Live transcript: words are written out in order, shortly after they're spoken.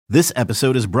This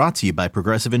episode is brought to you by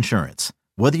Progressive Insurance.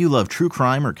 Whether you love true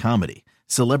crime or comedy,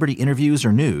 celebrity interviews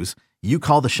or news, you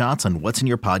call the shots on what's in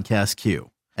your podcast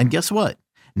queue. And guess what?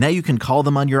 Now you can call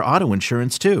them on your auto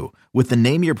insurance too with the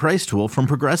Name Your Price tool from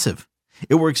Progressive.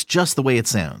 It works just the way it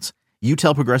sounds. You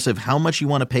tell Progressive how much you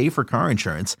want to pay for car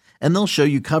insurance, and they'll show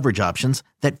you coverage options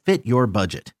that fit your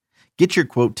budget. Get your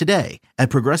quote today at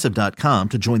Progressive.com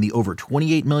to join the over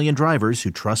 28 million drivers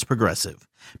who trust Progressive.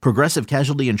 Progressive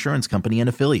Casualty Insurance Company and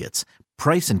Affiliates.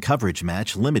 Price and coverage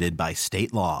match limited by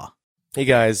state law. Hey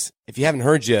guys, if you haven't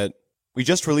heard yet, we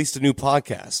just released a new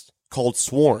podcast called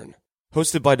Sworn,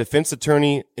 hosted by defense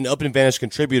attorney and Up and Vanished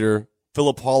contributor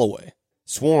Philip Holloway.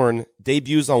 Sworn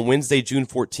debuts on Wednesday, June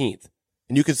 14th,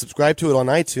 and you can subscribe to it on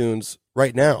iTunes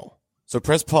right now. So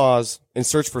press pause and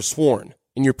search for Sworn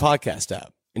in your podcast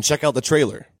app and check out the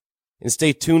trailer. And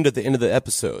stay tuned at the end of the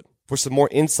episode for some more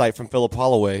insight from Philip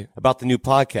Holloway about the new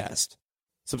podcast.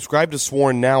 Subscribe to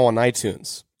Sworn now on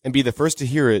iTunes and be the first to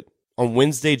hear it on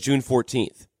Wednesday, June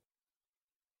 14th.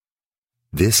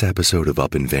 This episode of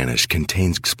Up and Vanished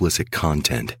contains explicit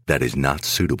content that is not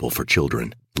suitable for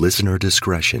children. Listener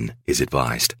discretion is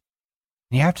advised.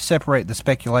 You have to separate the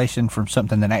speculation from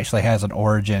something that actually has an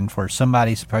origin, where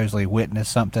somebody supposedly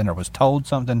witnessed something or was told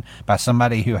something by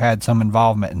somebody who had some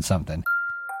involvement in something.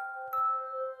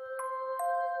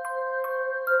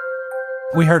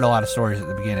 We heard a lot of stories at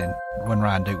the beginning when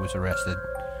Ryan Duke was arrested,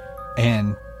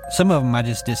 and some of them I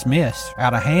just dismissed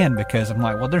out of hand because I'm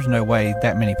like, well, there's no way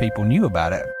that many people knew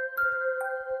about it.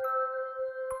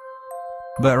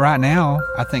 But right now,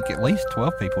 I think at least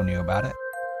 12 people knew about it.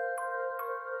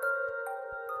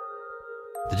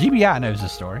 The GBI knows the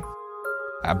story.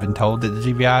 I've been told that the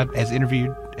GBI has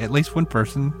interviewed at least one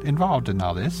person involved in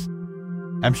all this.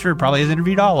 I'm sure it probably has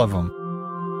interviewed all of them.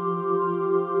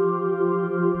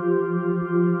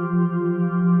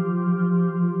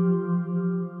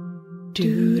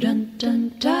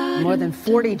 More than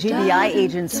 40 GBI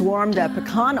agents swarmed a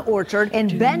pecan orchard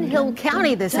in Ben Hill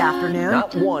County this afternoon.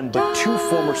 Not one, but two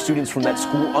former students from that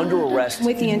school under arrest.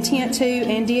 With the intent to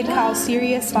and did cause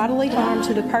serious bodily harm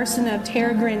to the person of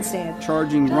Tara Grinstead.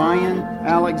 Charging Ryan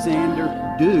Alexander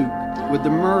Duke with the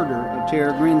murder of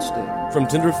Tara Grinstead. From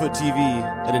Tenderfoot TV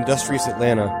at Industrious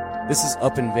Atlanta, this is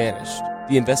Up and Vanished,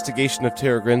 the investigation of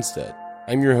Tara Grinstead.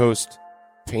 I'm your host,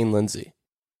 Payne Lindsay.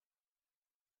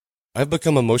 I've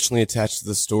become emotionally attached to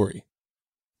this story,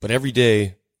 but every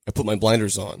day I put my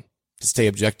blinders on to stay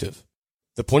objective.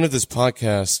 The point of this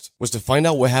podcast was to find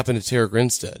out what happened to Tara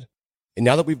Grinstead, and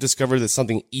now that we've discovered that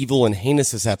something evil and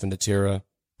heinous has happened to Tara,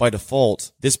 by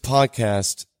default, this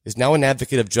podcast is now an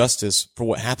advocate of justice for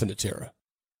what happened to Tara.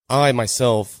 I,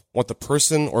 myself, want the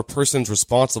person or persons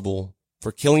responsible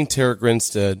for killing Tara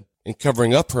Grinstead and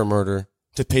covering up her murder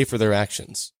to pay for their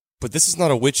actions. But this is not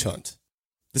a witch hunt.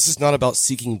 This is not about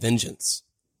seeking vengeance.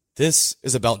 This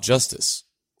is about justice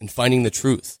and finding the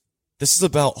truth. This is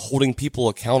about holding people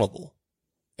accountable.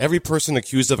 Every person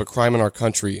accused of a crime in our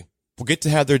country will get to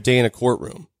have their day in a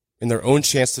courtroom and their own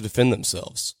chance to defend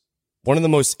themselves. One of the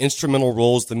most instrumental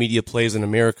roles the media plays in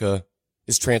America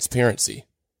is transparency,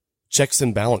 checks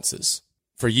and balances.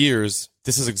 For years,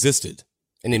 this has existed,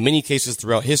 and in many cases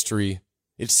throughout history,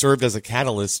 it's served as a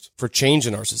catalyst for change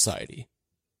in our society.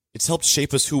 It's helped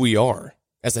shape us who we are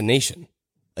as a nation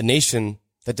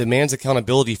that demands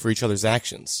accountability for each other's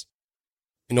actions.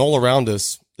 And all around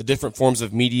us, the different forms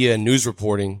of media and news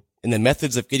reporting and the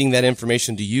methods of getting that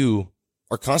information to you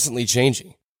are constantly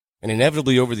changing. And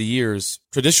inevitably over the years,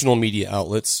 traditional media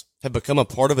outlets have become a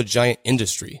part of a giant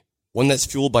industry, one that's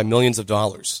fueled by millions of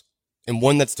dollars, and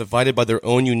one that's divided by their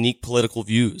own unique political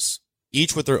views,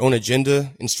 each with their own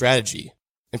agenda and strategy.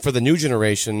 And for the new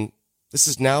generation, this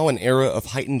is now an era of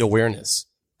heightened awareness.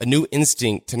 A new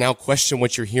instinct to now question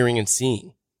what you're hearing and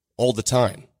seeing all the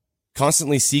time,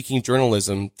 constantly seeking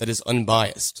journalism that is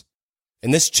unbiased.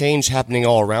 And this change happening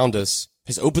all around us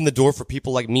has opened the door for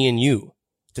people like me and you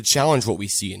to challenge what we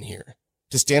see and hear,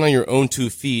 to stand on your own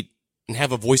 2 feet and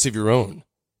have a voice of your own.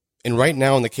 And right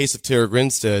now, in the case of Tara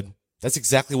Grinstead, that's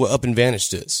exactly what Up and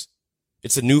Vanished is.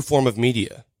 It's a new form of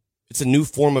media. It's a new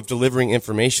form of delivering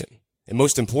information. And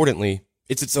most importantly,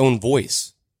 it's its own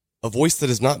voice. A voice that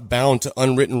is not bound to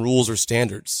unwritten rules or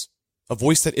standards. A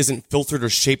voice that isn't filtered or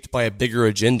shaped by a bigger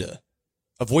agenda.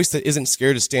 A voice that isn't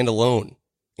scared to stand alone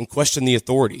and question the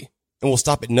authority and will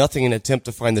stop at nothing in an attempt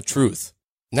to find the truth.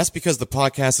 And that's because the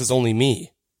podcast is only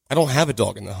me. I don't have a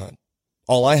dog in the hunt.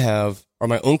 All I have are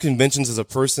my own convictions as a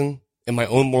person and my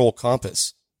own moral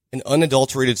compass, an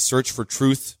unadulterated search for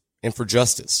truth and for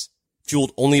justice,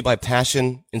 fueled only by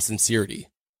passion and sincerity.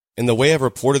 And the way I've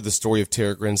reported the story of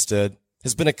Tara Grinstead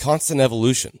has been a constant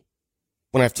evolution.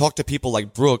 When I've talked to people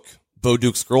like Brooke, Bo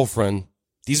Duke's girlfriend,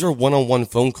 these are one-on-one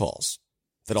phone calls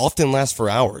that often last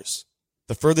for hours,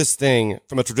 the furthest thing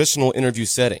from a traditional interview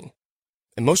setting.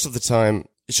 And most of the time,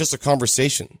 it's just a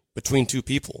conversation between two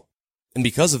people. And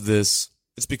because of this,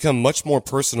 it's become much more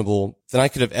personable than I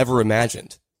could have ever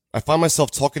imagined. I find myself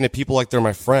talking to people like they're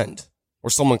my friend or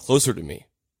someone closer to me,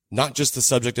 not just the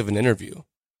subject of an interview.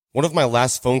 One of my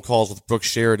last phone calls with Brooke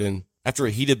Sheridan, after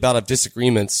a heated bout of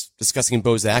disagreements discussing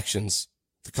Bo's actions,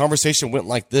 the conversation went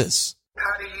like this.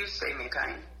 How do you see me,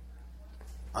 Dane?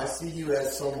 I see you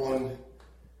as someone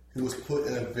who was put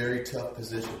in a very tough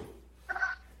position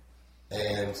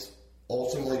and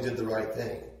ultimately did the right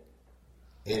thing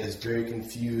and is very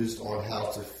confused on how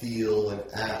to feel and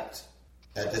act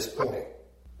at this point.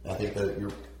 I think that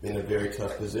you're in a very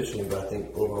tough position, but I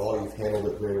think overall you've handled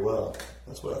it very well.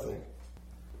 That's what I think.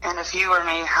 And if you were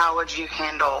me, how would you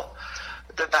handle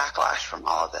the backlash from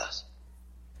all of this?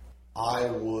 I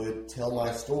would tell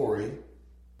my story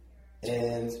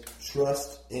and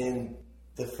trust in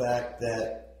the fact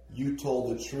that you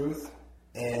told the truth,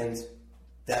 and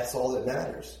that's all that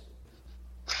matters.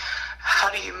 How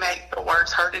do you make the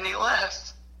words hurt any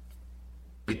less?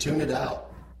 You tune it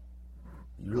out.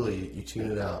 You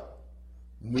tune it out.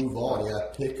 Move on. You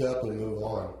gotta pick up and move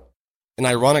on. An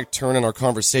ironic turn in our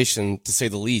conversation, to say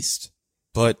the least.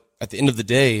 But at the end of the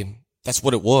day, that's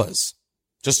what it was.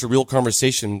 Just a real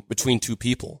conversation between two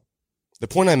people. The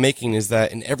point I'm making is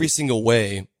that in every single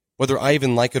way, whether I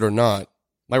even like it or not,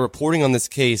 my reporting on this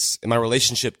case and my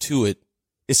relationship to it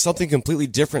is something completely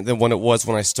different than what it was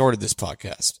when I started this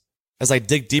podcast. As I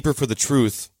dig deeper for the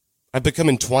truth, I've become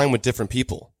entwined with different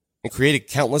people and created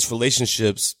countless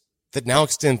relationships that now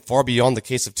extend far beyond the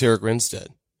case of Tara Grinstead.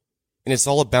 And it's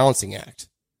all a balancing act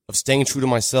of staying true to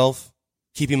myself,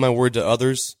 keeping my word to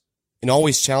others, and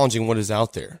always challenging what is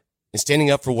out there and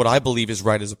standing up for what I believe is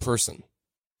right as a person.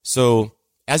 So,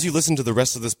 as you listen to the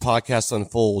rest of this podcast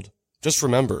unfold, just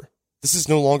remember, this is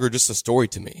no longer just a story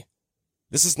to me.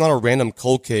 This is not a random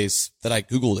cold case that I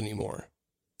Googled anymore.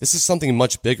 This is something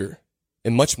much bigger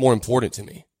and much more important to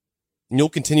me. And you'll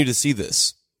continue to see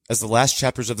this as the last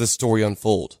chapters of this story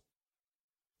unfold.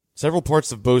 Several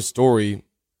parts of Bo's story,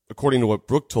 according to what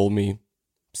Brooke told me,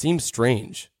 seem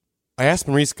strange. I asked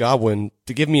Maurice Godwin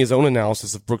to give me his own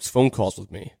analysis of Brooke's phone calls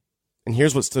with me, and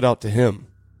here's what stood out to him.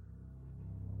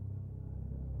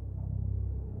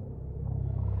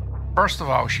 First of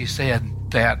all, she said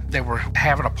that they were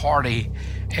having a party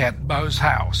at Bo's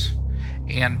house,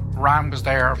 and Ryan was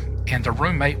there, and the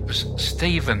roommate was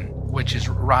Stephen, which is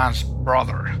Ryan's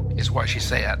brother, is what she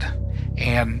said.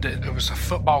 And it was a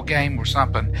football game or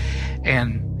something,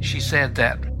 and she said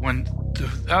that when the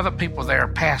other people there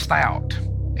passed out,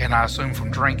 and I assume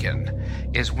from drinking,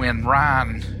 is when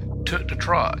Ryan took the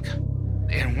truck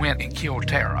and went and killed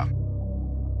Tara.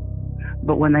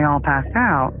 But when they all passed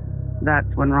out, that's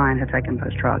when Ryan had taken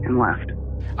Bo's truck and left.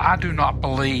 I do not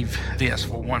believe this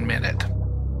for 1 minute.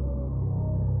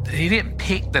 He didn't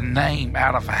pick the name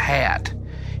out of a hat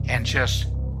and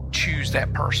just choose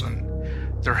that person.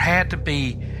 There had to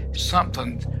be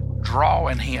something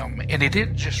drawing him, and he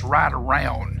didn't just ride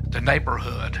around the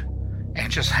neighborhood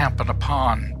and just happen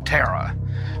upon Tara.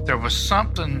 There was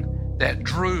something that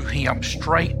drew him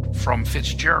straight from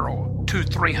Fitzgerald to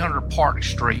 300 Park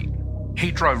Street.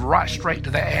 He drove right straight to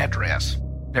that address.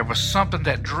 There was something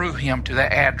that drew him to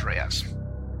that address.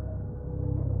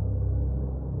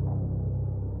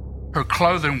 Her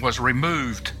clothing was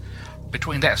removed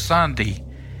between that Sunday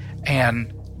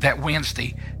and that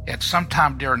Wednesday. At some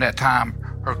time during that time,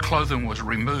 her clothing was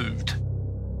removed.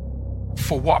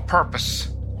 For what purpose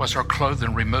was her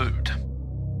clothing removed?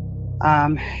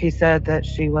 He said that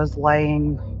she was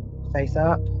laying face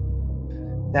up,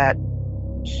 that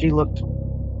she looked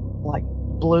like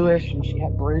bluish and she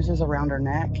had bruises around her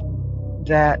neck,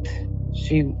 that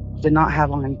she did not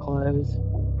have on any clothes.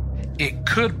 It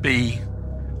could be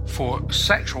for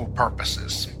sexual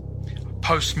purposes,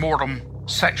 post-mortem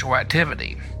sexual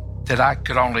activity, that I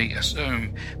could only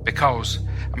assume, because,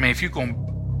 I mean, if you're going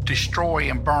to destroy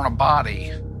and burn a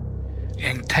body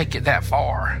and take it that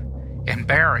far and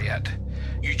bury it,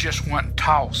 you just wouldn't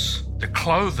toss the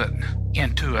clothing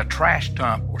into a trash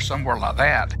dump or somewhere like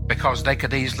that, because they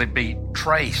could easily be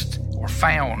traced or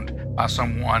found by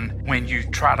someone when you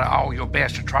try to all your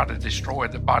best to try to destroy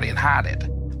the body and hide it.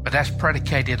 But that's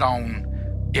predicated on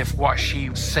if what she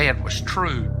said was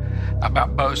true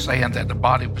about Bo saying that the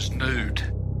body was nude.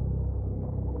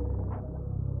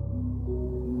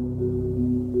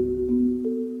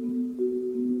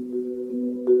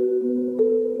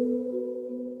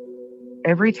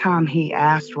 Every time he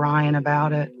asked Ryan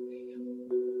about it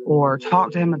or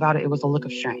talked to him about it, it was a look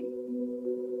of shame.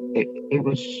 It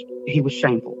was he was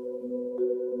shameful.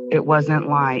 It wasn't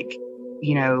like,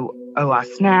 oh, I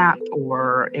snapped,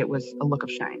 or it was a look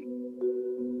of shame.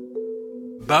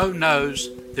 Bo knows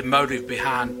the motive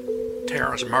behind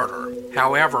Tara's murder.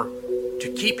 However,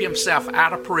 to keep himself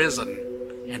out of prison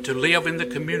and to live in the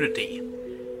community,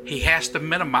 he has to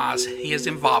minimize his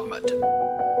involvement,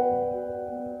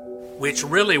 which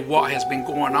really what has been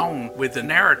going on with the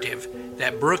narrative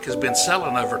that Brooke has been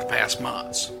selling over the past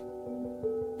months.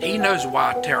 He knows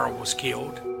why Tara was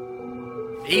killed.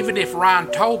 Even if Ryan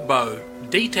told Bo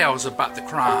details about the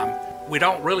crime, we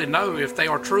don't really know if they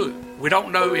are true. We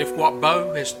don't know if what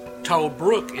Bo has told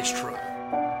Brooke is true.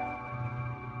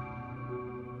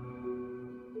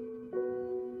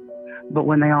 But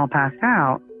when they all passed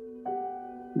out,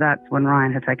 that's when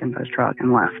Ryan had taken Bo's truck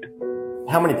and left.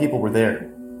 How many people were there?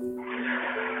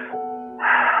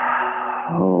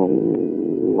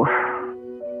 Oh,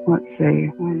 let's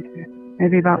see. 1, 2,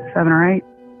 maybe about 7 or 8.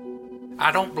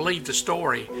 I don't believe the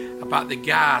story about the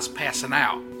guys passing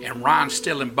out and Ryan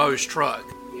stealing Bo's truck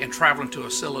and traveling to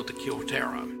a cellar to kill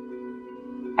Tara.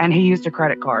 And he used a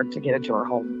credit card to get into her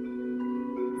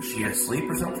home. Was she asleep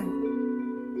or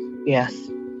something? Yes.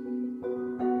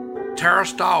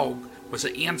 Tara's dog was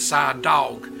an inside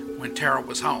dog when Tara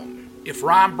was home. If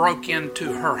Ryan broke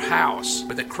into her house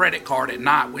with a credit card at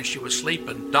night when she was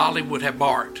sleeping, Dolly would have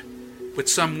barked with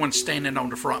someone standing on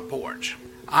the front porch.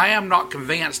 I am not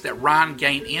convinced that Ryan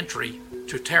gained entry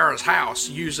to Tara's house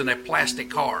using a plastic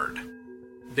card.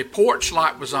 The porch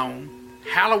light was on,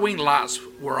 Halloween lights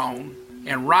were on,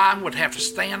 and Ryan would have to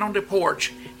stand on the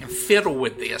porch and fiddle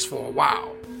with this for a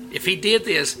while. If he did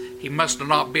this, he must have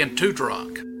not been too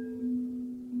drunk.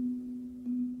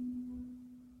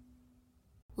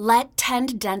 Let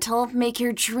Tend Dental make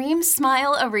your dream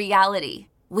smile a reality.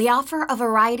 We offer a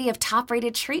variety of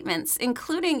top-rated treatments,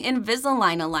 including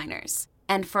Invisalign aligners.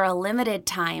 And for a limited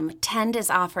time, Tend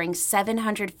is offering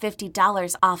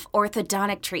 $750 off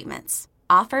orthodontic treatments.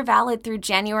 Offer valid through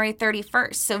January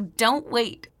 31st, so don't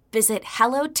wait. Visit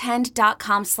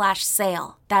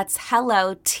hellotend.com/sale. That's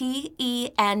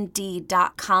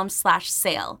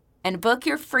hellotend.com/sale. And book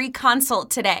your free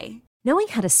consult today. Knowing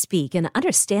how to speak and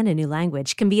understand a new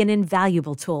language can be an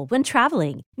invaluable tool when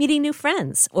traveling, meeting new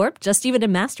friends, or just even to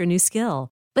master a new skill.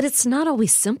 But it's not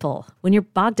always simple when you're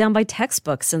bogged down by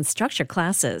textbooks and structured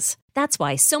classes. That's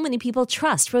why so many people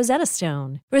trust Rosetta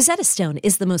Stone. Rosetta Stone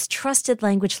is the most trusted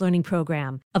language learning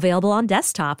program, available on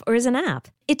desktop or as an app.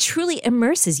 It truly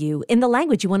immerses you in the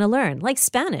language you want to learn, like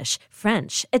Spanish,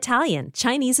 French, Italian,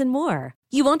 Chinese, and more.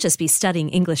 You won't just be studying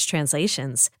English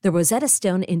translations. The Rosetta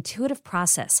Stone intuitive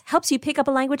process helps you pick up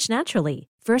a language naturally,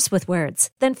 first with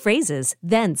words, then phrases,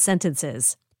 then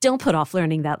sentences. Don't put off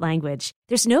learning that language.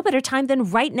 There's no better time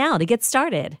than right now to get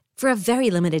started. For a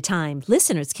very limited time,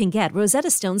 listeners can get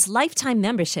Rosetta Stone's lifetime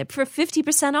membership for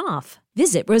 50% off.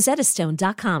 Visit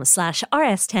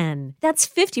rosettastone.com/rs10. That's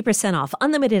 50% off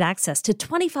unlimited access to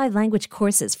 25 language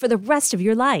courses for the rest of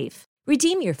your life.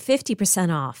 Redeem your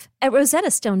 50% off at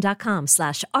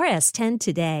rosettastone.com/rs10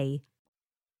 today.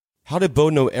 How did Bo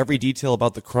know every detail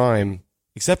about the crime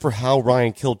except for how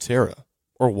Ryan killed Tara,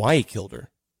 or why he killed her?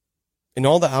 In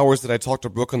all the hours that I talked to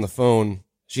Brooke on the phone,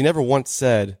 she never once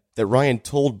said that Ryan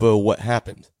told Bo what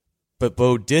happened. But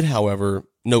Bo did, however,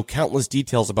 know countless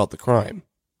details about the crime.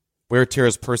 Where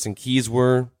Tara's purse and keys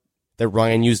were, that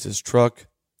Ryan used his truck,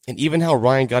 and even how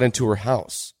Ryan got into her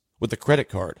house with the credit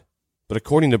card. But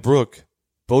according to Brooke,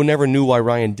 Bo never knew why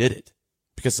Ryan did it,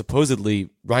 because supposedly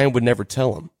Ryan would never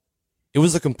tell him. It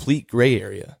was a complete gray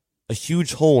area, a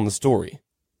huge hole in the story.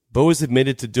 Bo is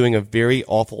admitted to doing a very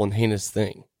awful and heinous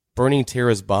thing, burning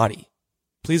Tara's body.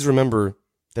 Please remember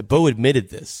that Bo admitted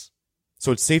this,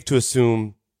 so it's safe to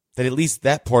assume that at least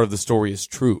that part of the story is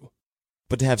true.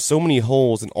 But to have so many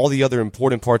holes in all the other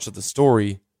important parts of the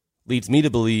story leads me to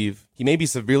believe he may be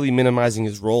severely minimizing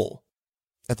his role.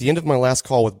 At the end of my last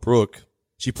call with Brooke,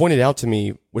 she pointed out to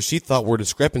me what she thought were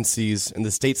discrepancies in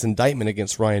the state's indictment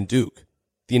against Ryan Duke.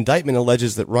 The indictment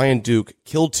alleges that Ryan Duke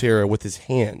killed Tara with his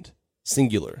hand,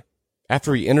 singular,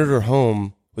 after he entered her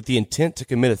home with the intent to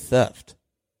commit a theft.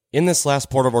 In this last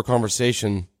part of our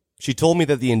conversation, she told me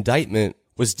that the indictment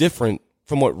was different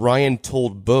from what Ryan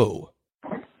told Bo.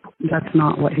 That's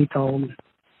not what he told.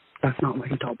 That's not what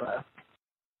he told Bo.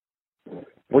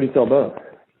 What did you tell Bo?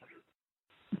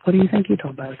 What do you think you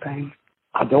told Bo, Payne?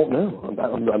 I don't know.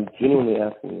 I'm genuinely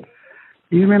asking you.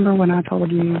 Do you remember when I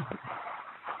told you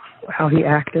how he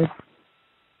acted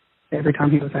every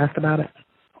time he was asked about it?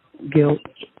 Guilt.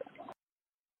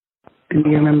 And do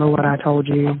you remember what I told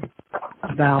you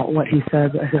about what he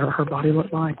said that her body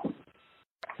looked like?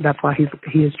 That's why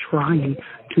he is trying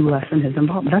to lessen his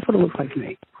involvement. That's what it looks like to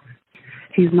me.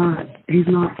 He's not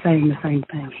saying the same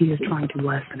thing. He is trying to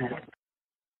lessen it.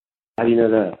 How do you know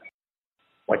that?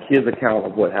 Like his account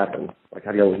of what happened. Like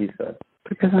how do you know what he said?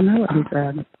 Because I know what he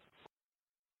said.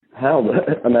 How?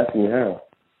 I'm asking you how.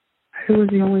 Who was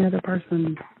the only other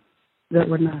person that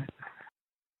would know?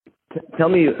 Tell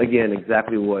me again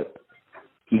exactly what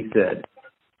he said.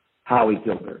 How he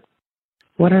killed her.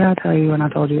 What did I tell you when I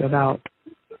told you about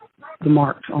the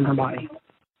marks on her body?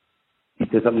 He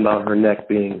said something about her neck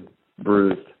being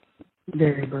bruised.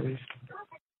 Very bruised.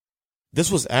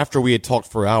 This was after we had talked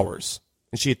for hours,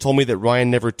 and she had told me that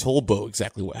Ryan never told Bo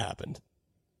exactly what happened.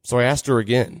 So I asked her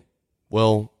again,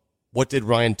 well, what did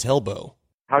Ryan tell Bo?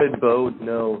 How did Bo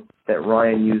know that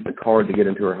Ryan used the card to get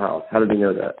into her house? How did he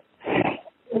know that?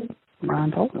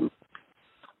 Ryan told him.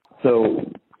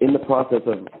 So in the process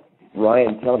of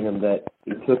Ryan telling him that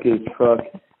he took his truck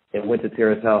and went to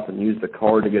Tara's house and used the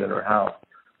card to get in her house,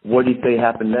 what did he say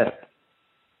happened next?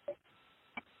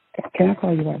 Can I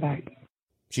call you right back?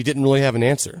 She didn't really have an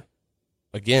answer.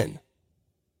 Again.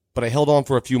 But I held on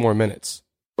for a few more minutes.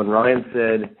 When Ryan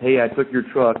said, hey, I took your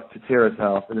truck to Tara's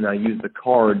house and then I used the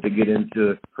card to get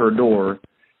into her door,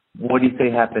 what did he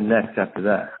say happened next after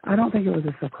that? I don't think it was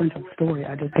a sequential story.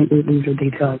 I just think these are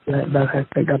details that Bo has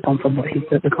picked up on from what he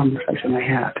said, the conversation they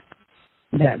had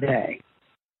that day.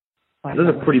 Like, those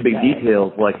are pretty big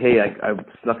details. Like, hey, I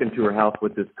snuck into her house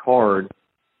with this card.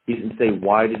 He didn't say,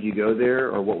 why did you go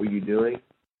there or what were you doing?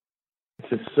 It's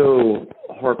just so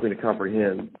hard for me to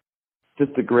comprehend.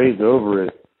 Just to graze over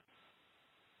it,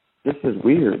 this is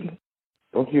weird.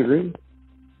 Don't you agree?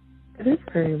 It is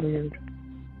very weird.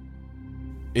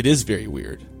 It is very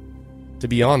weird. To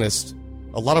be honest,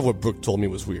 a lot of what Brooke told me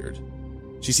was weird.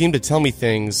 She seemed to tell me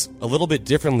things a little bit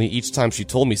differently each time she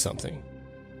told me something.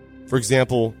 For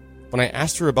example, when I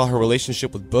asked her about her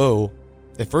relationship with Bo,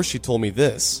 at first she told me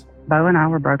this. Bo and I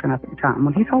were broken up at the time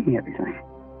when he told me everything.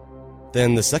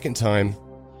 Then the second time...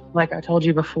 Like I told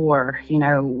you before,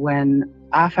 when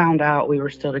I found out we were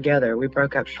still together, we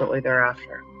broke up shortly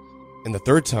thereafter. And the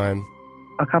third time...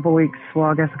 A couple weeks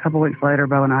later,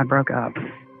 Bo and I broke up.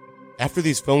 After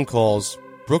these phone calls,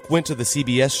 Brooke went to the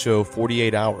CBS show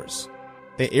 48 Hours.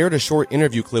 They aired a short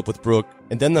interview clip with Brooke,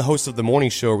 and then the host of the morning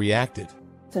show reacted.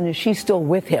 And is she still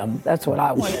with him? That's what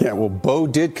I want. Yeah, well, Bo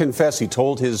did confess. He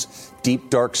told his deep,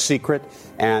 dark secret,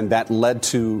 and that led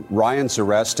to Ryan's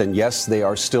arrest, and yes, they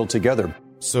are still together.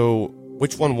 So,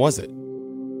 which one was it?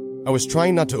 I was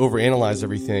trying not to overanalyze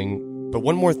everything, but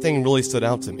one more thing really stood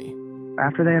out to me.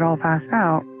 After they had all passed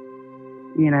out,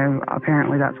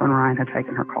 apparently that's when Ryan had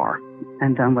taken her car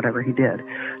and done whatever he did.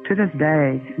 To this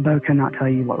day, Bo cannot tell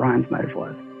you what Ryan's motive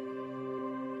was.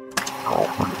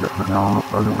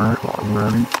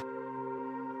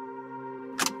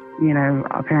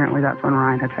 Apparently that's when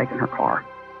Ryan had taken her car.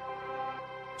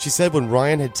 She said when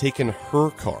Ryan had taken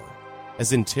her car,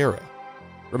 as in Tara.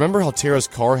 Remember how Tara's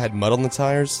car had mud on the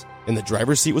tires and the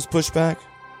driver's seat was pushed back?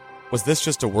 Was this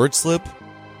just a word slip?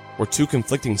 Or two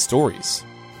conflicting stories?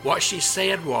 What she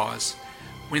said was,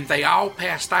 when they all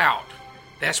passed out,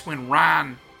 that's when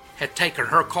Ryan had taken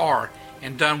her car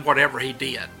and done whatever he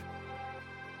did.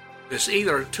 There's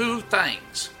either two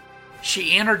things.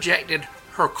 She interjected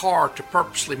her car to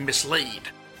purposely mislead,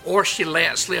 or she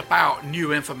let slip out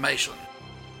new information.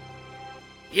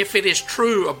 If it is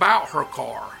true about her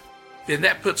car, then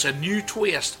that puts a new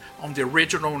twist on the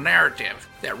original narrative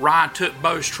that Ryan took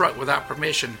Bo's truck without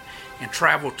permission and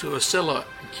traveled to Wasilla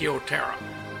and killed Tara.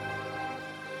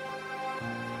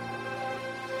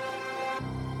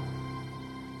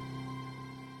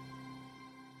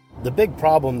 The big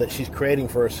problem that she's creating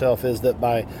for herself is that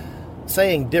by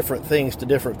saying different things to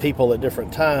different people at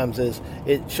different times,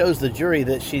 it shows the jury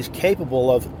that she's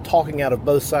capable of talking out of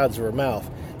both sides of her mouth.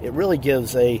 It really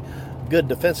gives a good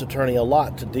defense attorney a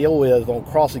lot to deal with on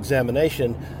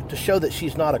cross-examination to show that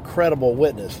she's not a credible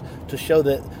witness, to show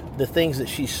that the things that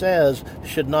she says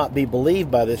should not be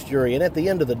believed by this jury. And at the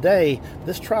end of the day,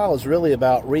 this trial is really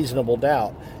about reasonable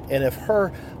doubt. And if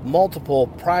her multiple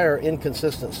prior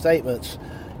inconsistent statements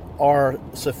are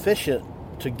sufficient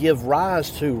to give rise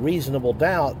to reasonable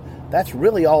doubt, that's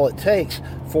really all it takes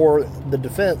for the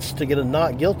defense to get a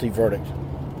not guilty verdict.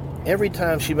 Every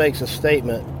time she makes a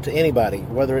statement to anybody,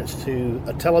 whether it's to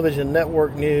a television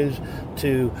network news,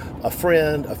 to a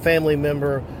friend, a family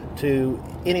member, to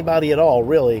anybody at all,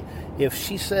 really, if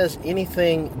she says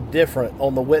anything different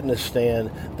on the witness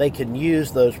stand, they can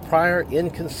use those prior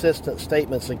inconsistent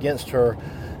statements against her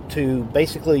to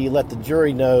basically let the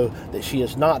jury know that she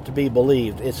is not to be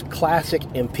believed. It's classic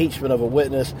impeachment of a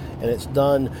witness, and it's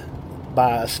done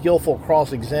by a skillful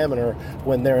cross-examiner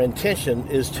when their intention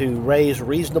is to raise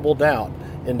reasonable doubt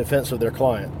in defense of their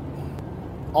client.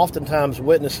 Oftentimes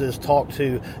witnesses talk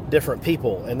to different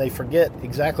people and they forget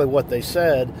exactly what they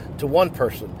said to one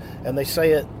person and they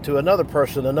say it to another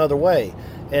person another way.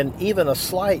 And even a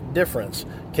slight difference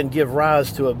can give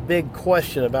rise to a big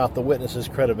question about the witness's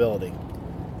credibility.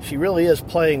 She really is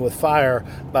playing with fire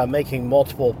by making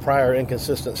multiple prior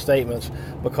inconsistent statements,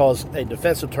 because a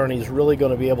defense attorney is really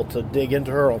going to be able to dig into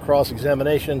her on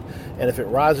cross-examination, and if it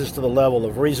rises to the level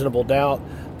of reasonable doubt,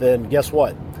 then guess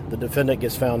what? The defendant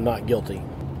gets found not guilty.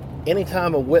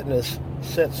 Anytime a witness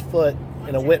sets foot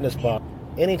in a witness box,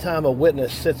 anytime a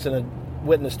witness sits in a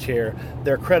witness chair,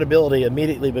 their credibility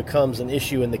immediately becomes an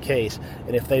issue in the case.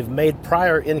 And if they've made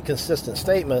prior inconsistent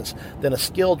statements, then a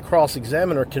skilled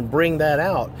cross-examiner can bring that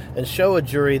out and show a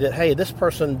jury that, hey, this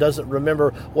person doesn't remember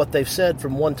what they've said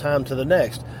from one time to the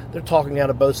next. They're talking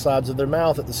out of both sides of their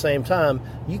mouth at the same time.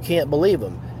 You can't believe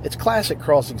them. It's classic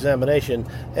cross-examination,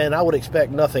 and I would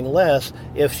expect nothing less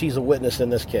if she's a witness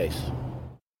in this case.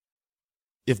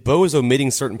 If Bo is omitting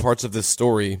certain parts of this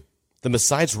story, then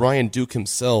besides Ryan Duke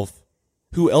himself,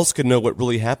 who else could know what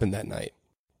really happened that night?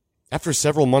 After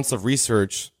several months of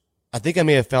research, I think I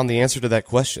may have found the answer to that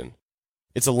question.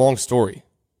 It's a long story,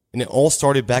 and it all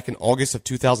started back in August of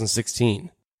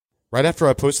 2016, right after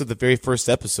I posted the very first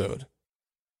episode.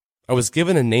 I was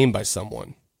given a name by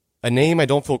someone, a name I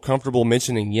don't feel comfortable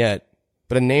mentioning yet,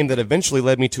 but a name that eventually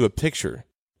led me to a picture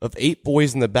of 8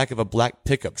 boys in the back of a black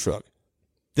pickup truck.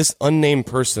 This unnamed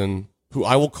person, who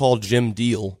I will call Jim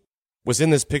Deal, was in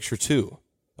this picture too,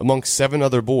 amongst 7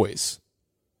 other boys.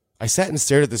 I sat and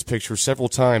stared at this picture several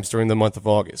times during the month of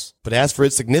August, but as for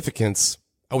its significance,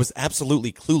 I was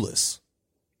absolutely clueless.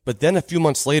 But then a few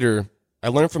months later, I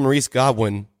learned from Maurice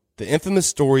Godwin the infamous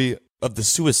story of the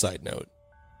suicide note.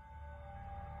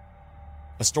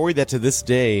 A story that to this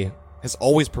day has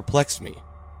always perplexed me.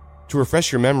 To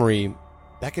refresh your memory,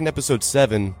 back in episode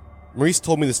 7, Maurice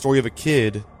told me the story of a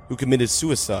kid who committed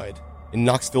suicide in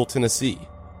Knoxville, Tennessee.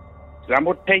 I'm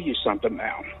going to tell you something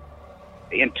now.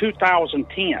 In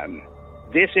 2010,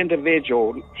 this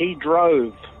individual, he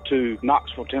drove to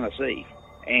Knoxville, Tennessee,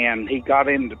 and he got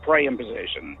into praying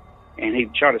position, and he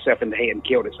shot himself in the head and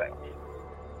killed himself.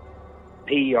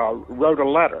 He wrote a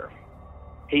letter.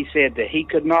 He said that he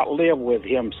could not live with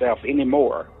himself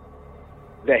anymore,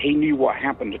 that he knew what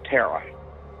happened to Tara.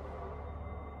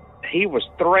 He was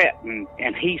threatened,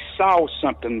 and he saw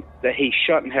something that he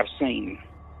shouldn't have seen.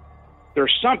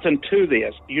 There's something to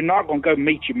this. You're not going to go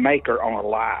meet your maker on a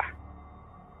lie.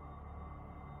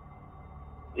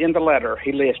 In the letter,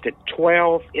 he listed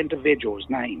 12 individuals'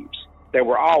 names. They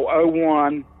were all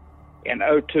 01 and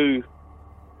 02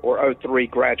 or 03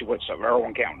 graduates of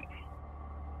Irwin County.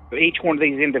 Each one of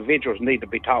these individuals need to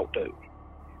be talked to.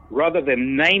 Rather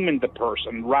than naming the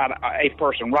person, a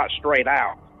person right straight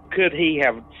out, could he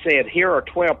have said, here are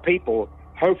 12 people,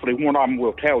 hopefully one of them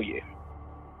will tell you.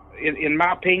 In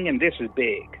my opinion, this is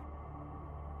big.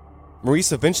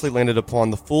 Maurice eventually landed upon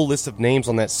the full list of names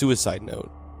on that suicide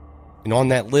note. And on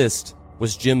that list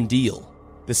was Jim Deal,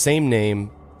 the same name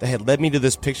that had led me to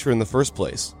this picture in the first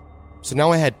place. So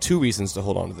now I had 2 reasons to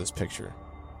hold on to this picture.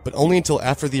 But only until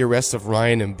after the arrest of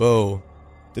Ryan and Bo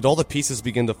did all the pieces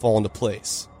begin to fall into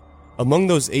place. Among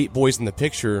those 8 boys in the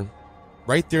picture,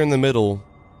 right there in the middle,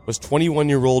 was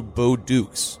 21-year-old Bo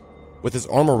Dukes, with his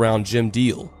arm around Jim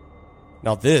Deal.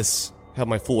 Now this had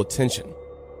my full attention.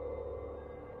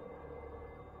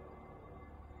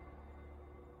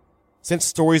 Since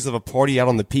stories of a party out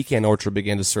on the pecan orchard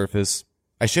began to surface,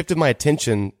 I shifted my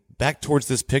attention back towards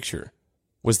this picture.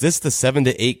 Was this the 7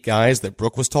 to 8 guys that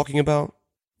Brooke was talking about?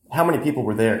 How many people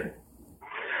were there?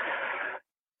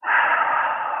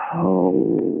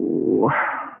 Oh,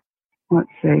 let's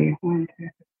see. 1, 2,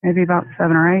 maybe about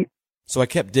 7 or 8. So I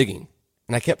kept digging,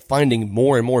 and I kept finding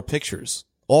more and more pictures,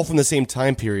 all from the same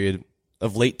time period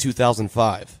of late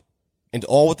 2005, and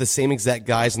all with the same exact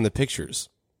guys in the pictures.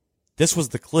 This was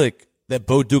the clique that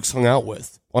Bo Dukes hung out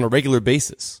with on a regular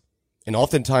basis, and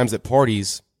oftentimes at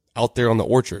parties out there on the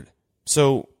orchard.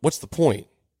 So what's the point?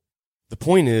 The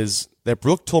point is that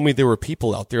Brooke told me there were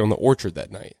people out there on the orchard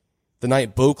that night. The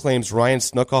night Bo claims Ryan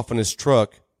snuck off in his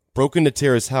truck, broke into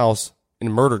Tara's house,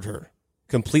 and murdered her,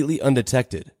 completely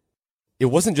undetected. It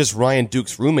wasn't just Ryan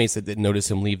Duke's roommates that didn't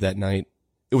notice him leave that night.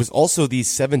 It was also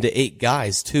these 7 to 8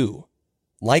 guys, too.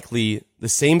 Likely the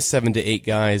same 7 to 8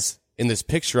 guys in this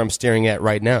picture I'm staring at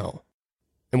right now.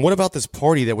 And what about this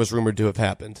party that was rumored to have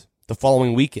happened the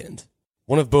following weekend?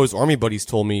 One of Bo's army buddies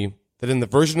told me that in the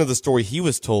version of the story he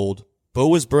was told, Bo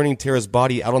was burning Tara's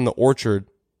body out on the orchard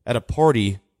at a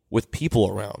party with people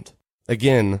around.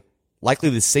 Again, likely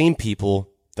the same people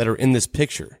that are in this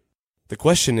picture. The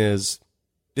question is,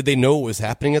 did they know what was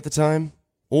happening at the time?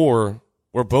 Or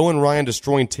or Bo and Ryan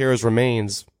destroying Tara's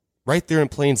remains right there in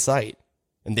plain sight,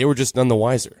 and they were just none the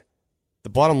wiser. The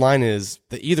bottom line is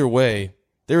that either way,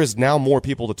 there is now more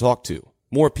people to talk to,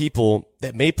 more people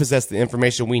that may possess the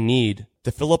information we need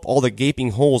to fill up all the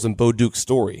gaping holes in Bo Duke's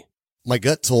story. My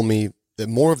gut told me that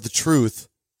more of the truth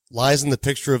lies in the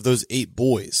picture of those 8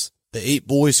 boys, the 8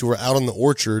 boys who were out on the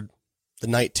orchard the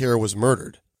night Tara was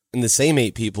murdered, and the same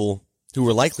 8 people who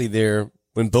were likely there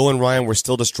when Bo and Ryan were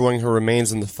still destroying her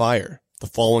remains in the fire the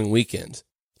following weekend.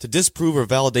 To disprove or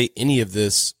validate any of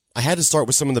this, I had to start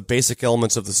with some of the basic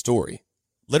elements of the story.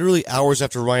 Literally hours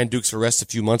after Ryan Duke's arrest a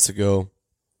few months ago,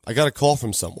 I got a call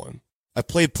from someone. I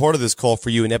played part of this call for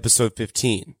you in episode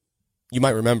 15. You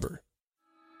might remember.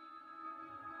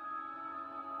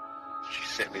 She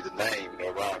sent me the name,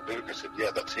 Ryan Duke. I said,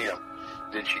 yeah, that's him.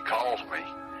 Then she calls me,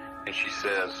 and she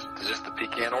says, is this the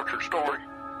pecan orchard story?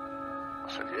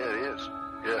 I said, yeah, it is.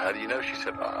 Yeah, how do you know? She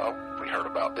said, oh, we heard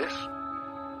about this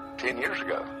 10 years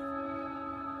ago.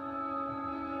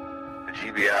 The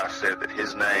GBI said that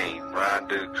his name, Ryan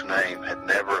Duke's name, had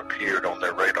never appeared on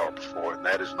their radar before, and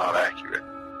that is not accurate.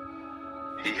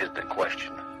 He has been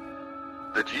questioned.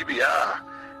 The GBI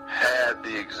had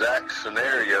the exact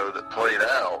scenario that played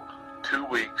out 2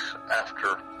 weeks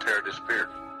after Tara disappeared.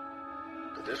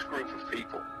 But this group of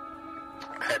people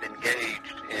had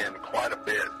engaged in quite a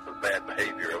bit of bad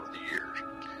behavior over the years,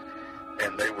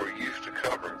 and they were used to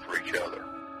covering for each other.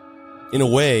 In a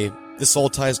way, this all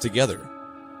ties together.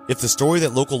 If the story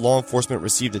that local law enforcement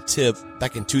received a tip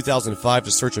back in 2005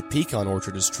 to search a pecan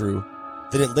orchard is true,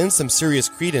 then it lends some serious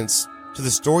credence to the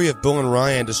story of Bo and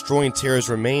Ryan destroying Tara's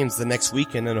remains the next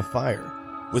weekend in a fire,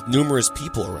 with numerous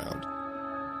people around.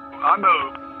 I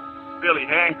know Billy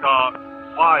Hancock's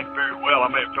wife very well. I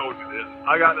may have told you this.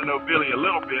 I got to know Billy a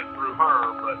little bit through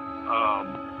her, but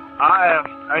I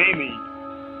asked Amy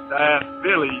to ask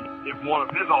Billy if one of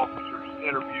his officers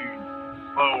interviewed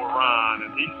Bo or Ryan,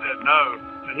 and he said no.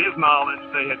 To his knowledge,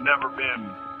 they had never been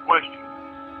questioned.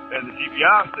 And the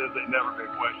GBI says they'd never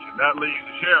been questioned. That leaves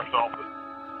the sheriff's office.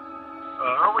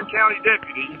 Irwin County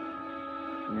deputy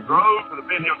drove to the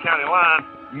Ben Hill County line,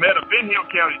 met a Ben Hill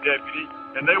County deputy,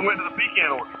 and they went to the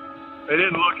pecan orchard. They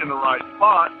didn't look in the right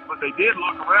spot, but they did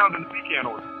look around in the pecan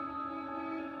orchard.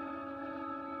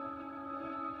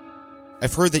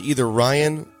 I've heard that either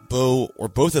Ryan, Bo, or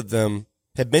both of them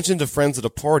had mentioned to friends at a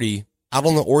party out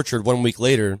on the orchard 1 week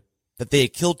later that they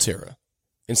had killed Tara,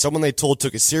 and someone they told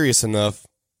took it serious enough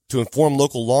to inform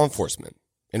local law enforcement,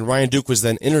 and Ryan Duke was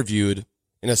then interviewed,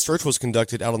 and a search was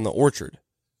conducted out on the orchard.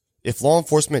 If law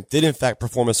enforcement did in fact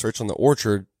perform a search on the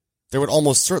orchard, there would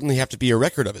almost certainly have to be a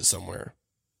record of it somewhere,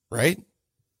 right?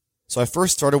 So I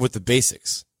first started with the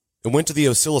basics, and went to the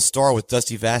Osceola Star with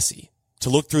Dusty Vassy to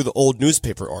look through the old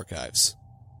newspaper archives.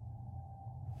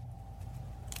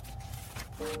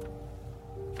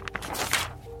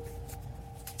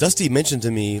 Dusty mentioned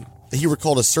to me that he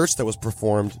recalled a search that was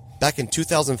performed back in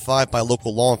 2005 by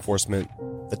local law enforcement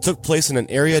that took place in an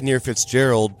area near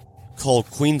Fitzgerald called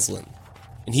Queensland,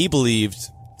 and he believed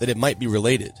that it might be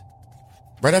related.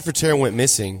 Right after Tara went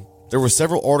missing, there were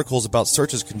several articles about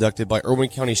searches conducted by Irwin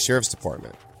County Sheriff's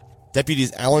Department.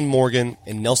 Deputies Alan Morgan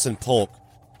and Nelson Polk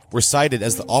were cited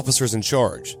as the officers in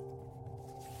charge.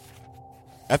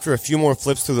 After a few more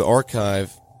flips through the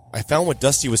archive, I found what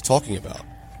Dusty was talking about.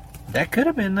 That could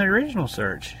have been the original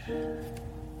search.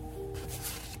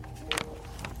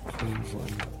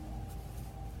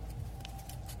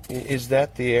 Is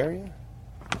that the area?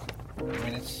 I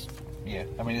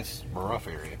mean, it's a rough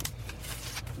area.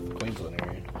 Queensland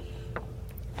area.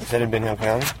 Is that in Ben Hill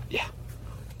County? Yeah.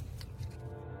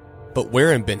 But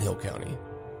where in Ben Hill County?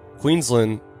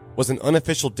 Queensland was an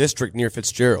unofficial district near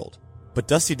Fitzgerald, but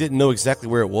Dusty didn't know exactly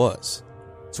where it was.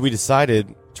 So we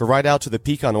decided to ride out to the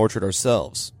pecan orchard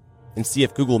ourselves and see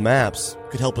if Google Maps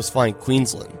could help us find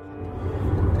Queensland.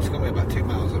 It's going to be about 2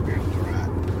 miles up here on the right.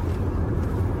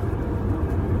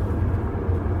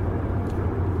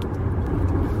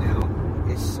 Now,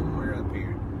 it's somewhere up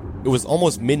here. It was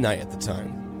almost midnight at the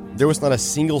time. There was not a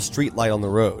single street light on the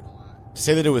road. To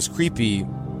say that it was creepy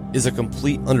is a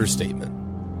complete understatement.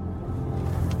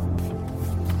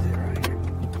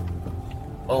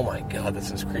 Oh my god,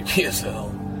 this is creepy as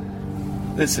hell.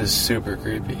 This is super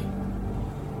creepy.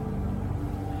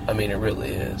 I mean, it really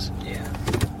is. Yeah.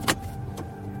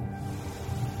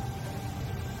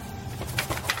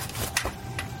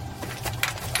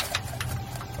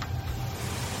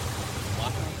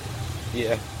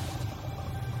 Yeah.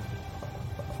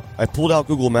 I pulled out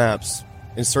Google Maps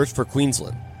and searched for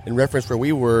Queensland and referenced where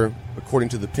we were according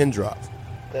to the pin drop.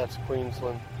 That's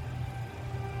Queensland.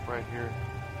 Right here.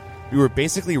 We were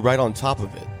basically right on top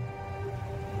of it.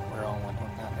 We're on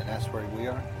 129, and that's where we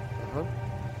are?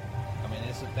 I mean,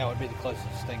 that would be the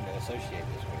closest thing to associate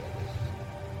this with.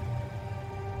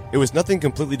 It was nothing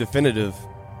completely definitive,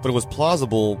 but it was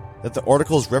plausible that the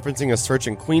articles referencing a search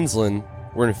in Queensland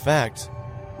were in fact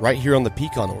right here on the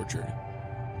pecan orchard.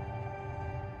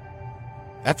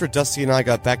 After Dusty and I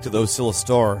got back to the Osceola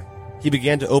Star, he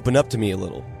began to open up to me a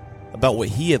little about what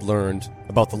he had learned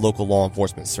about the local law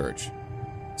enforcement search,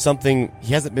 something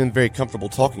he hasn't been very comfortable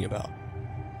talking about.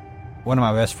 One of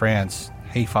my best friends,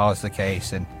 he follows the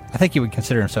case, and I think he would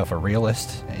consider himself a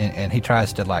realist, and he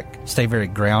tries to stay very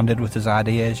grounded with his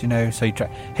ideas, so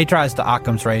he tries the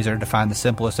Occam's razor to find the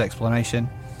simplest explanation.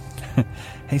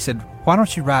 He said, why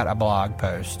don't you write a blog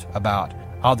post about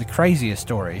all the craziest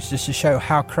stories just to show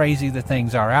how crazy the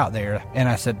things are out there? And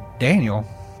I said, Daniel,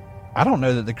 I don't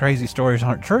know that the crazy stories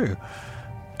aren't true.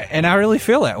 And I really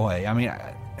feel that way. I mean,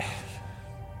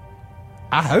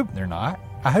 I hope they're not.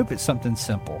 I hope it's something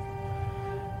simple.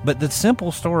 But the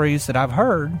simple stories that I've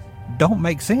heard don't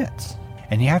make sense.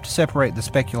 And you have to separate the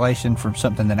speculation from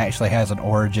something that actually has an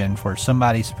origin, where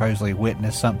somebody supposedly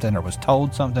witnessed something or was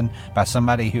told something by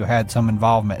somebody who had some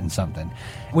involvement in something.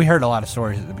 We heard a lot of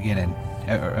stories at the beginning.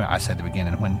 I said the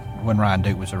beginning, when Ryan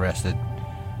Duke was arrested.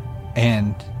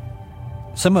 And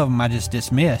some of them I just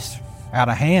dismissed out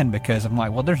of hand because I'm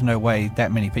like, well, there's no way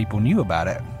that many people knew about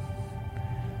it.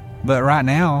 But right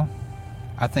now,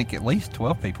 I think at least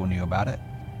 12 people knew about it.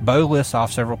 Bo lists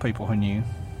off several people who knew.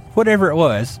 Whatever it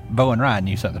was, Bo and Ryan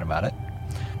knew something about it.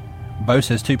 Bo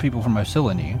says 2 people from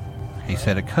Osceola knew. He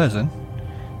said a cousin.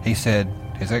 He said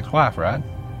his ex-wife, right?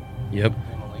 Yep.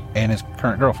 And his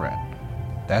current girlfriend.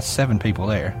 That's 7 people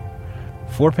there.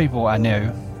 4 people I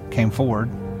know came forward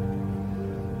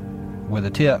with a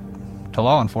tip to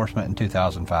law enforcement in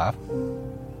 2005.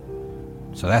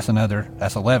 So that's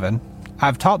 11.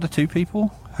 I've talked to 2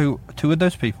 people, 2 of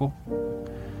those people,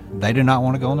 they do not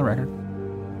want to go on the record.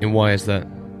 And why is that?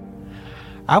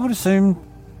 I would assume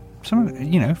some,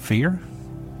 fear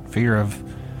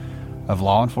of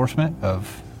law enforcement,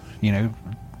 of,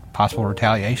 possible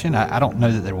retaliation. I don't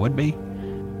know that there would be.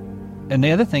 And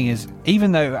the other thing is,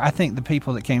 even though I think the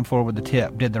people that came forward with the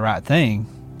tip did the right thing,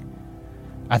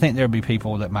 I think there'd be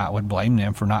people that would blame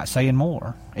them for not saying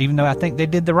more, even though I think they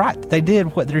did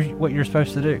what you're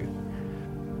supposed to do.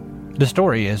 The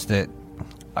story is that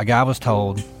a guy was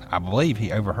told, I believe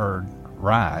he overheard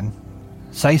Ryan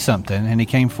say something, and he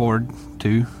came forward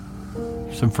to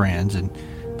some friends, and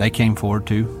they came forward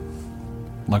to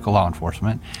local law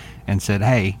enforcement and said,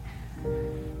 hey,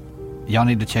 y'all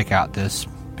need to check out this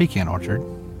pecan orchard.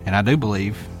 And I do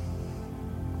believe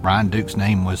Ryan Duke's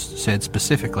name was said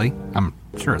specifically. I'm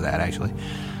sure of that, actually.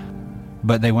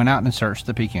 But they went out and searched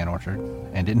the pecan orchard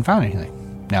and didn't find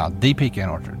anything. Now, the pecan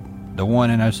orchard, the one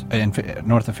in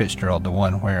north of Fitzgerald, the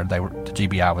one where the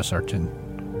GBI was searching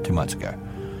 2 months ago.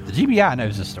 The GBI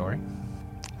knows this story.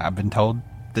 I've been told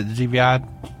that the GBI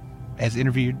has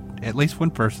interviewed at least one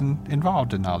person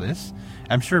involved in all this.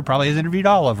 I'm sure it probably has interviewed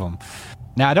all of them.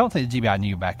 Now, I don't think the GBI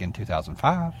knew back in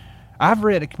 2005. I've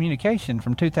read a communication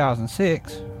from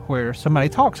 2006 where somebody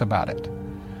talks about it.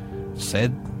 Said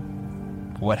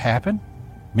what happened,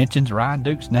 mentions Ryan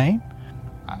Duke's name.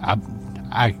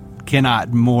 I cannot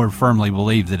more firmly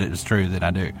believe that it is true than I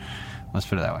do. Let's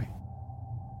put it that way.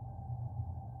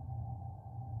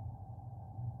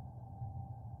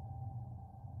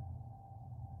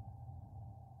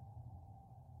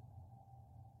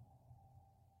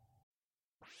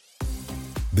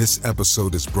 This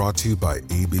episode is brought to you by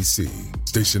ABC.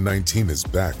 Station 19 is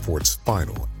back for its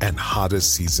final and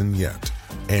hottest season yet.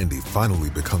 Andy finally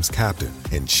becomes captain,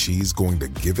 and she's going to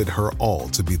give it her all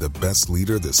to be the best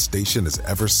leader the station has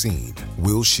ever seen.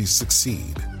 Will she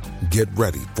succeed? Get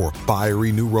ready for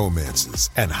fiery new romances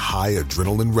and high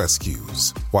adrenaline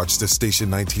rescues. Watch the Station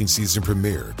 19 season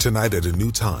premiere tonight at a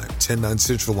new time, 10/9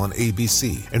 Central on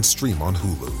ABC, and stream on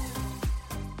Hulu.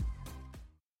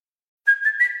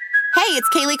 Hey, it's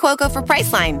Kaylee Cuoco for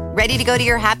Priceline. Ready to go to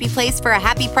your happy place for a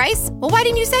happy price? Well, why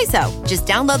didn't you say so? Just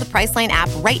download the Priceline app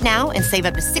right now and save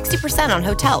up to 60% on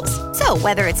hotels. So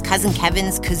whether it's Cousin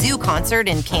Kevin's Kazoo Concert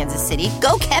in Kansas City,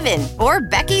 go Kevin, or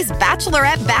Becky's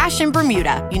Bachelorette Bash in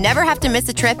Bermuda, you never have to miss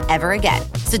a trip ever again.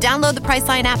 So download the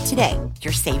Priceline app today.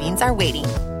 Your savings are waiting.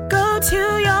 Go to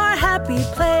your happy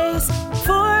place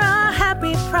for a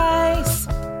happy price.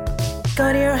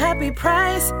 Go to your happy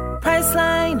price,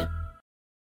 Priceline.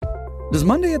 Does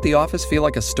Monday at the office feel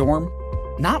like a storm?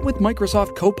 Not with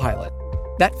Microsoft Copilot.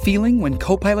 That feeling when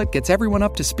Copilot gets everyone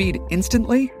up to speed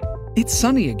instantly? It's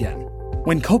sunny again.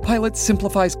 When Copilot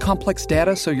simplifies complex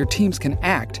data so your teams can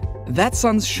act, that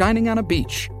sun's shining on a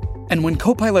beach. And when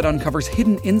Copilot uncovers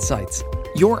hidden insights,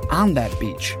 you're on that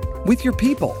beach with your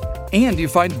people. and you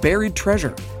find buried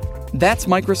treasure. That's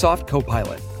Microsoft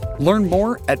Copilot. Learn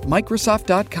more at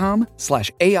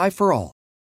Microsoft.com/AI for all.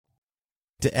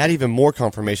 To add even more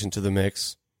confirmation to the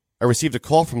mix, I received a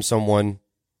call from someone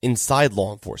inside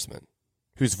law enforcement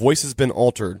whose voice has been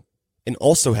altered and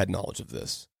also had knowledge of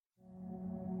this.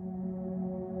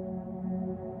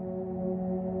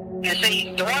 And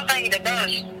see, the one thing that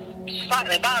does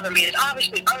slightly bother me is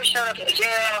obviously Bo showed up at the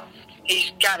jail.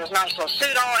 He's got his nice little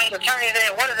suit on. He's attorney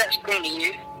there. What does that scream to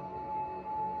you?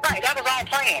 Right, that was all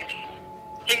planned.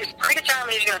 He was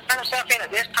predetermined he was going to turn himself in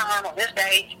at this time on this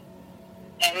date,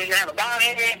 and he was going to have a bond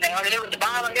in it. They already knew what the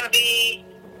bond was going to be.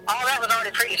 All that was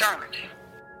already predetermined.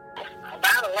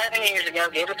 About 11 years ago,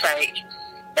 give or take,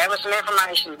 there was some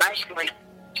information basically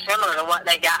similar to what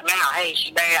they got now. Hey,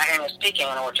 she's buried out here in this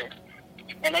pecan orchard.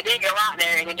 And they did go out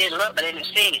there and they did look, but they didn't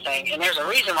see anything. And there's a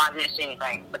reason why they didn't see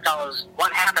anything. Because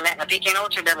what happened at the pecan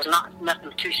orchard, there was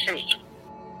nothing to see.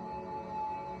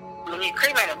 When you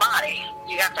cremate a body,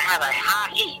 you have to have a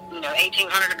high heat,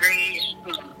 1,800 degrees,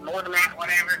 more than that,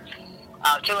 whatever,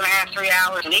 2.5, 3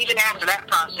 hours. And even after that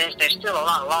process, there's still a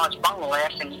lot of large bone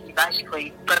left, and you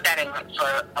basically put that in,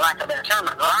 for lack of a better term,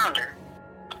 a grinder.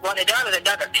 What they done is they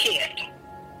dug a pit,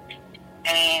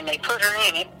 and they put her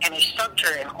in it, and they soaked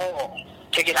her in oil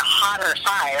to get a hotter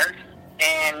fire.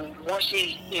 And once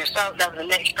she soaked over the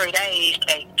next 3 days,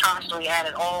 they constantly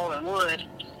added oil and wood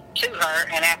to her,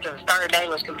 and after the third day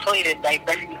was completed, they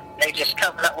just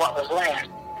covered up what was left.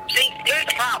 See, here's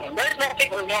the problem. There's no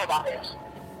people who know about this.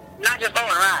 Not just Bo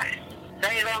and Ryan.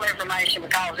 They need no information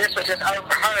because this was just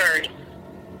overheard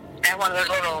at one of those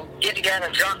little get-together,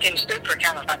 drunken, stupor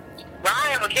kind of things.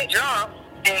 Ryan would get drunk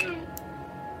and,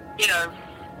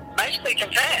 basically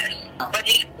confess. But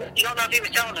you don't know if he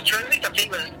was telling the truth, if he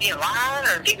was lying,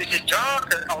 or if he was just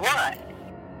drunk, or what.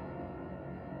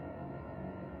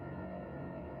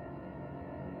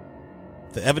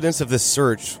 The evidence of this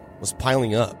search was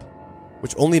piling up,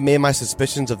 which only made my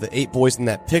suspicions of the 8 boys in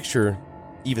that picture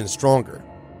even stronger.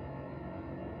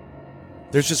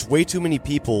 There's just way too many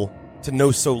people to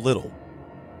know so little.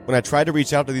 When I tried to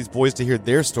reach out to these boys to hear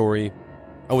their story,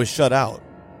 I was shut out.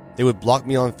 They would block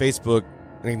me on Facebook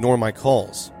and ignore my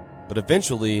calls. But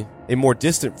eventually, a more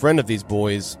distant friend of these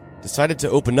boys decided to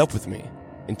open up with me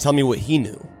and tell me what he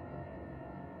knew.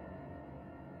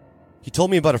 He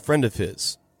told me about a friend of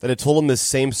his that had told him this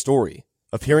same story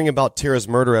of hearing about Tara's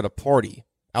murder at a party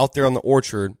out there on the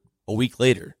orchard a week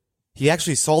later. He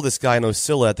actually saw this guy in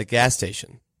Osceola at the gas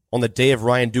station on the day of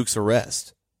Ryan Duke's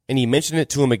arrest, and he mentioned it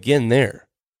to him again there.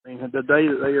 The day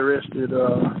that they arrested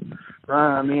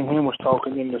Ryan, me and him was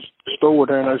talking in the store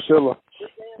there in Osceola,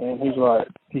 and he said,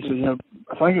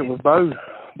 I think it was Bo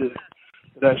that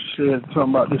actually said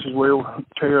something about this is where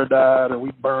Tara died, or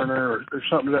we burn her, or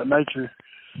something of that nature.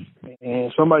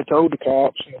 And somebody told the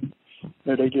cops, and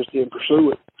they just didn't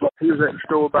pursue it. He was at the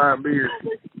store buying beer,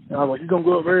 and I was like, "You gonna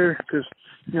go up there?" Because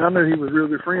I knew he was real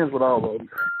good friends with all of them.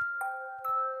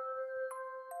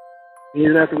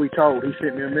 Even after we talked, he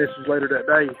sent me a message later that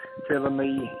day telling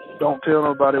me, "Don't tell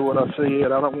nobody what I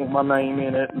said. I don't want my name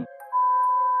in it. And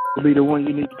it'll be the one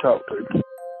you need to talk to."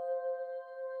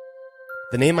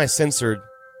 The name I censored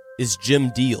is Jim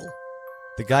Deal,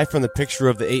 the guy from the picture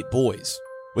of the 8 boys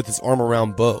with his arm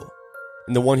around Bo,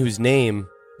 and the one whose name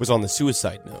was on the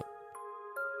suicide note.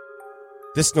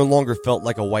 This no longer felt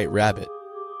like a white rabbit.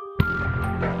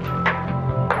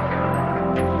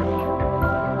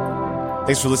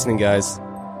 Thanks for listening, guys.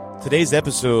 Today's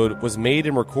episode was made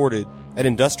and recorded at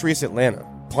Industrious Atlanta,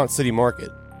 Pont City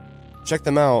Market. Check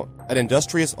them out at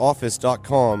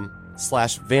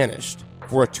industriousoffice.com/vanished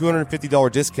for a $250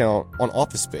 discount on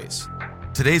office space.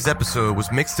 Today's episode was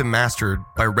mixed and mastered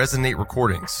by Resonate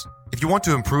Recordings. If you want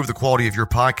to improve the quality of your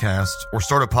podcast or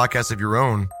start a podcast of your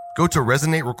own, go to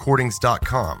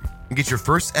resonaterecordings.com and get your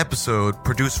first episode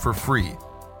produced for free.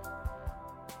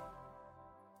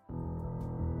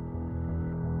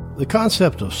 The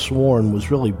concept of sworn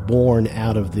was really born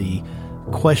out of the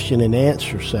question and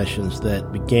answer sessions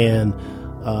that began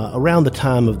around the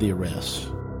time of the arrests.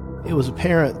 It was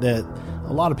apparent that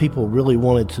a lot of people really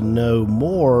wanted to know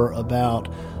more about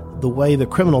the way the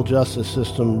criminal justice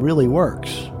system really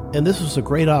works. And this was a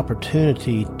great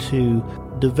opportunity to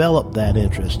develop that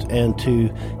interest and to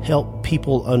help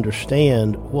people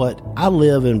understand what I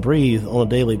live and breathe on a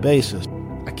daily basis.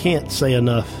 I can't say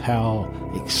enough how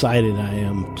excited I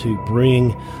am to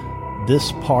bring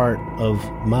this part of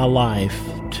my life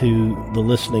to the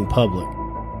listening public.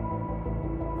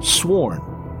 Sworn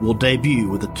will debut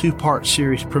with a 2-part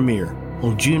series premiere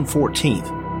on June 14th.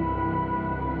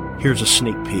 Here's a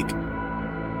sneak peek.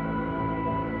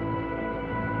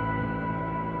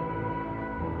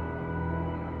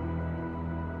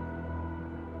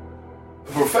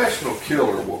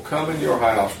 killer will come in your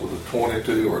house with a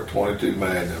 22 or a 22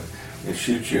 Magnum and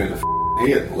shoot you in the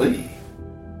head and leave.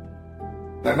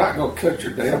 They're not going to cut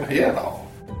your damn head off.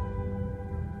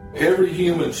 Every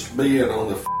human being on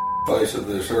the face of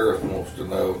this earth wants to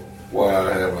know why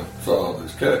I haven't solved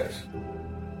this case.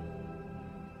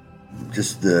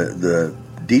 Just the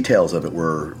details of it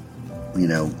were,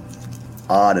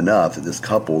 odd enough that this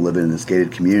couple living in this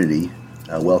gated community,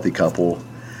 a wealthy couple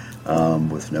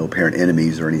with no apparent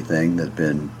enemies or anything, that had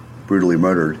been brutally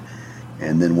murdered.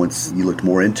 And then once you looked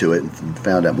more into it and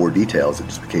found out more details, it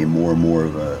just became more and more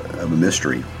of a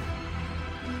mystery.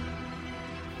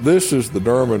 This is the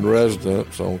Dermond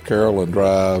residence on Carolyn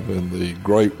Drive in the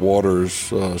Great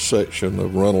Waters section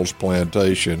of Reynolds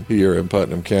Plantation here in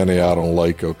Putnam County out on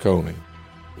Lake Oconee.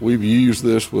 We've used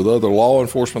this with other law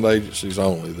enforcement agencies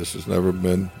only. This has never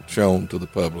been shown to the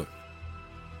public.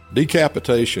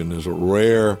 Decapitation is a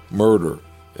rare murder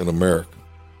in America.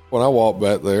 When I walked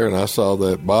back there and I saw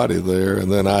that body there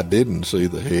and then I didn't see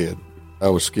the head, I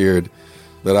was scared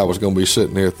that I was going to be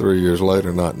sitting here 3 years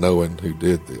later not knowing who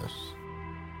did this.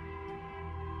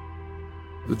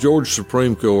 The Georgia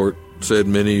Supreme Court said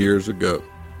many years ago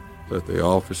that the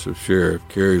office of sheriff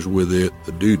carries with it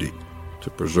the duty to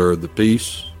preserve the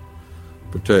peace,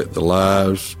 protect the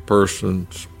lives,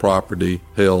 persons, property,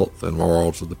 health, and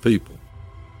morals of the people.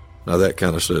 Now that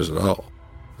kind of says it all.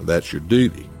 That's your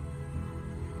duty.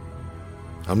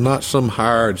 I'm not some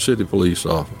hired city police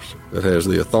officer that has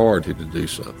the authority to do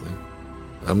something.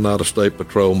 I'm not a state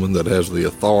patrolman that has the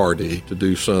authority to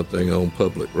do something on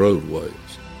public roadways.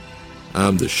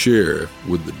 I'm the sheriff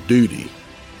with the duty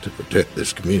to protect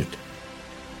this community.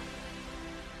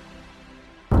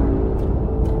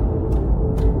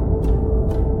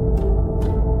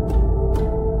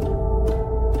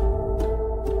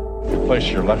 Place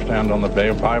your left hand on the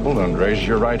Bible and raise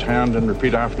your right hand and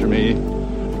repeat after me.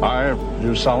 I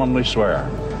do solemnly swear.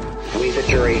 We, the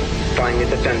jury, find the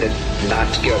defendant not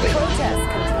guilty. Protests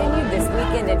continued this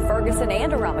weekend in Ferguson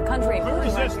and around the country.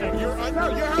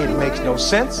 It makes no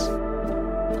sense.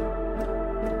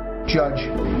 Judge,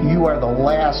 you are the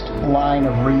last line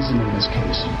of reason in this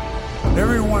case.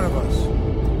 Every one of us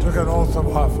took an oath of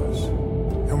office,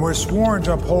 and we're sworn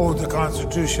to uphold the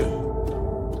Constitution.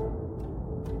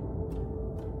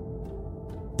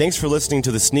 Thanks for listening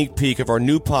to the sneak peek of our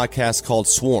new podcast called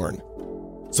Sworn.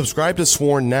 Subscribe to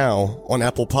Sworn now on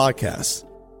Apple Podcasts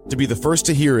to be the first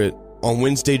to hear it on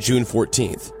Wednesday, June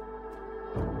 14th.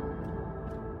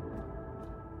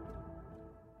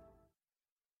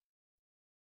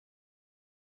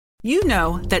 You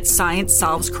know that science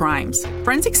solves crimes.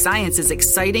 Forensic science is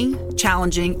exciting,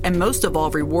 challenging, and most of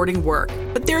all, rewarding work.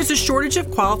 But there is a shortage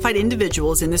of qualified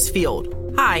individuals in this field.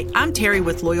 Hi, I'm Terry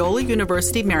with Loyola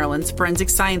University Maryland's Forensic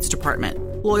Science Department.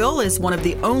 Loyola is one of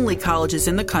the only colleges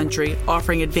in the country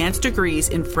offering advanced degrees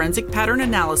in forensic pattern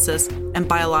analysis and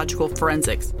biological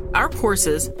forensics. Our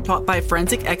courses, taught by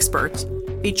forensic experts,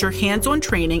 feature hands-on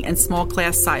training and small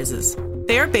class sizes.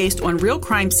 They are based on real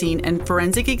crime scene and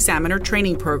forensic examiner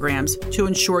training programs to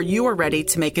ensure you are ready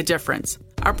to make a difference.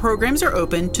 Our programs are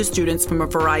open to students from a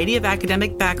variety of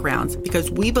academic backgrounds because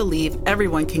we believe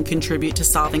everyone can contribute to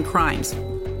solving crimes.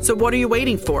 So what are you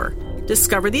waiting for?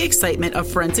 Discover the excitement of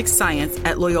forensic science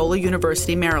at Loyola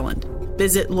University, Maryland.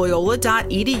 Visit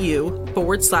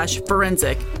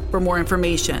loyola.edu/forensic for more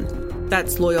information.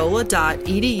 That's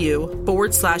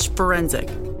loyola.edu/forensic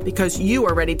because you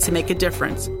are ready to make a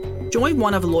difference. Join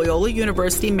one of Loyola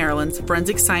University Maryland's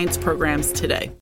forensic science programs today.